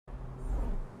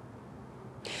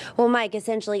Well, Mike,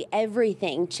 essentially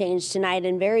everything changed tonight,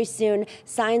 and very soon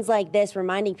signs like this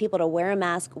reminding people to wear a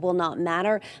mask will not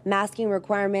matter. Masking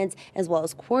requirements as well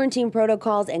as quarantine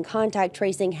protocols and contact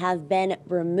tracing have been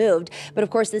removed. But of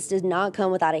course, this does not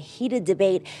come without a heated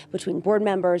debate between board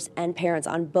members and parents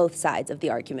on both sides of the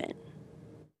argument.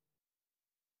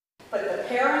 But the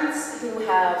parents who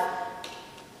have,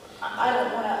 I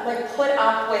don't want to put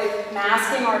up with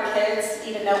masking our kids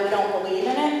even though we don't believe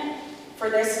in it for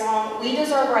this long, we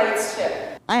deserve rights too.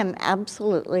 I am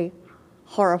absolutely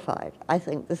horrified. I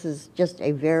think this is just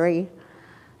a very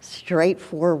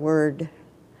straightforward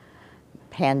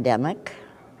pandemic.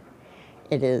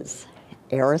 It is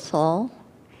aerosol.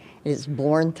 It is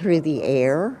borne through the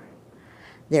air.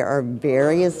 There are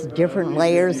various different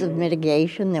layers of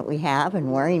mitigation that we have,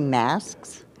 and wearing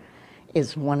masks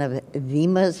is one of the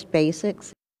most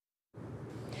basics.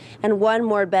 And one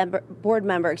more board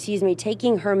member,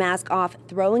 taking her mask off,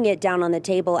 throwing it down on the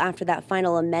table after that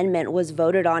final amendment was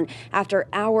voted on after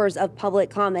hours of public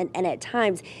comment and at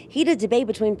times heated debate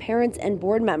between parents and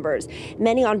board members.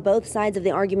 Many on both sides of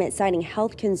the argument citing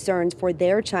health concerns for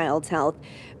their child's health.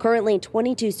 Currently,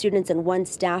 22 students and one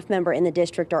staff member in the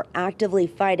district are actively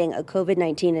fighting a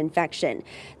COVID-19 infection.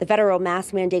 The federal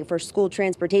mask mandate for school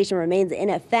transportation remains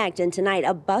in effect, and tonight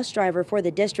a bus driver for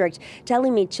the district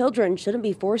telling me children shouldn't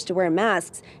be forced to wear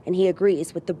masks, and he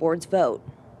agrees with the board's vote.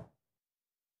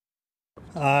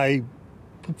 I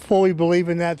fully believe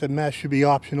in that. The mask should be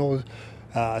optional.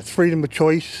 It's freedom of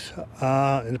choice,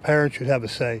 and the parents should have a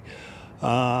say.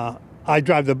 I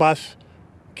drive the bus.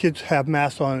 Kids have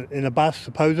masks on in the bus,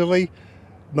 supposedly.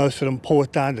 Most of them pull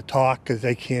it down to talk because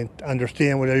they can't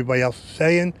understand what everybody else is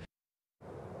saying.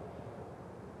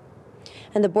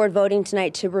 And the board voting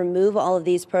tonight to remove all of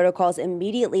these protocols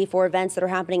immediately for events that are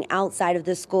happening outside of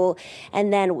the school.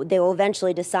 And then they will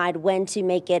eventually decide when to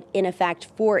make it in effect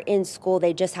for in school.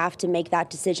 They just have to make that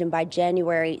decision by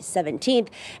January 17th.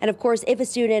 And of course, if a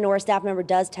student or a staff member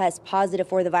does test positive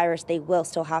for the virus, they will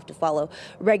still have to follow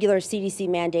regular CDC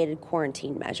mandated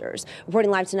quarantine measures.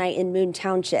 Reporting live tonight in Moon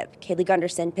Township, Kaylee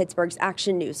Gunderson, Pittsburgh's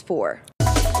Action News 4.